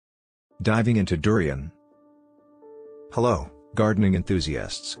Diving into durian. Hello, gardening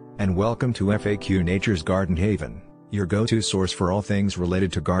enthusiasts, and welcome to FAQ Nature's Garden Haven, your go-to source for all things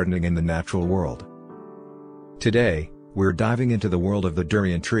related to gardening in the natural world. Today, we're diving into the world of the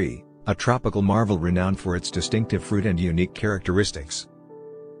durian tree, a tropical marvel renowned for its distinctive fruit and unique characteristics.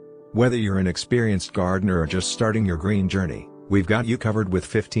 Whether you're an experienced gardener or just starting your green journey, we've got you covered with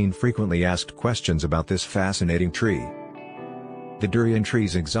 15 frequently asked questions about this fascinating tree. The durian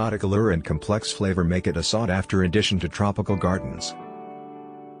tree's exotic allure and complex flavor make it a sought-after addition to tropical gardens.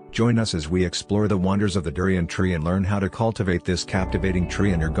 Join us as we explore the wonders of the durian tree and learn how to cultivate this captivating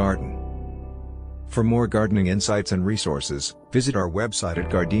tree in your garden. For more gardening insights and resources, visit our website at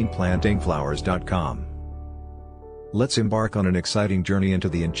gardenplantingflowers.com. Let's embark on an exciting journey into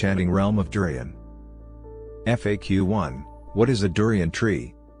the enchanting realm of durian. FAQ 1. What is a durian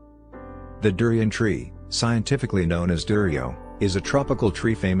tree? The durian tree, scientifically known as durio, is a tropical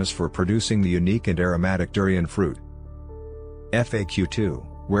tree famous for producing the unique and aromatic durian fruit. FAQ 2.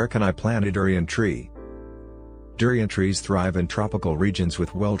 Where can I plant a durian tree? Durian trees thrive in tropical regions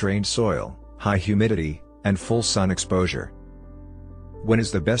with well-drained soil, high humidity, and full sun exposure. When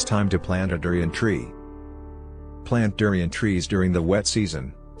is the best time to plant a durian tree? Plant durian trees during the wet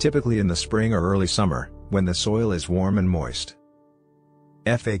season, typically in the spring or early summer, when the soil is warm and moist.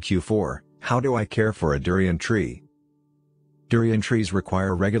 FAQ 4. How do I care for a durian tree? Durian trees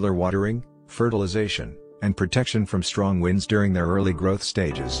require regular watering, fertilization, and protection from strong winds during their early growth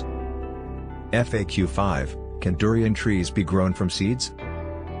stages. FAQ 5. Can durian trees be grown from seeds?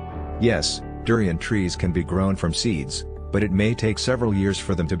 Yes, durian trees can be grown from seeds, but it may take several years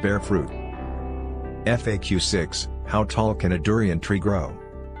for them to bear fruit. FAQ 6. How tall can a durian tree grow?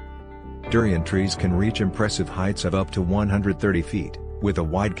 Durian trees can reach impressive heights of up to 130 feet, with a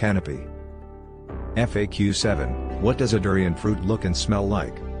wide canopy. FAQ 7. What does a durian fruit look and smell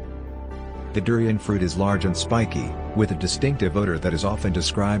like? The durian fruit is large and spiky, with a distinctive odor that is often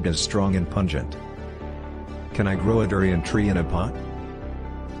described as strong and pungent. Can I grow a durian tree in a pot?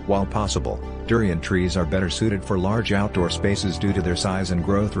 While possible, durian trees are better suited for large outdoor spaces due to their size and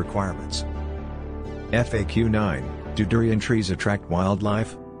growth requirements. FAQ 9. Do durian trees attract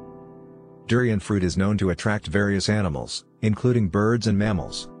wildlife? Durian fruit is known to attract various animals, including birds and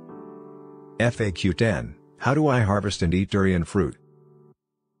mammals. FAQ 10. How do I harvest and eat durian fruit?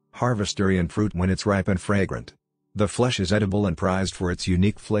 Harvest durian fruit when it's ripe and fragrant. The flesh is edible and prized for its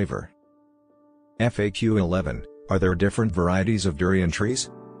unique flavor. FAQ 11. Are there different varieties of durian trees?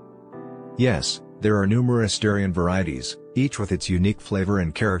 Yes, there are numerous durian varieties, each with its unique flavor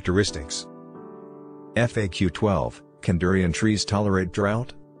and characteristics. FAQ 12. Can durian trees tolerate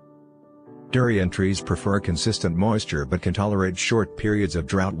drought? Durian trees prefer consistent moisture but can tolerate short periods of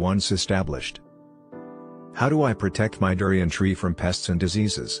drought once established. How do I protect my durian tree from pests and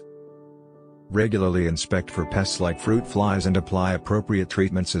diseases? Regularly inspect for pests like fruit flies and apply appropriate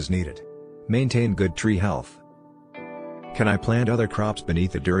treatments as needed. Maintain good tree health. Can I plant other crops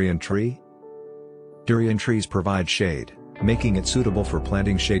beneath the durian tree? Durian trees provide shade, making it suitable for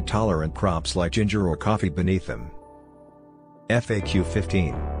planting shade-tolerant crops like ginger or coffee beneath them. FAQ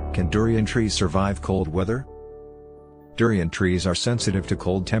 15. Can durian trees survive cold weather? Durian trees are sensitive to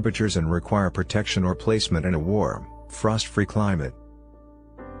cold temperatures and require protection or placement in a warm, frost-free climate.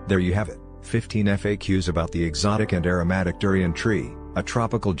 There you have it, 15 FAQs about the exotic and aromatic durian tree, a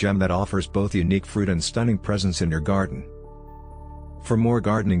tropical gem that offers both unique fruit and stunning presence in your garden. For more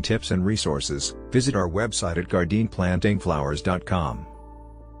gardening tips and resources, visit our website at gardenplantingflowers.com.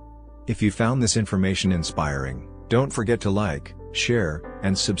 If you found this information inspiring, don't forget to like, share,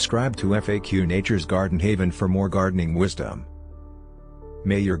 and subscribe to FAQ Nature's Garden Haven for more gardening wisdom.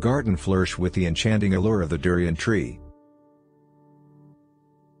 May your garden flourish with the enchanting allure of the durian tree.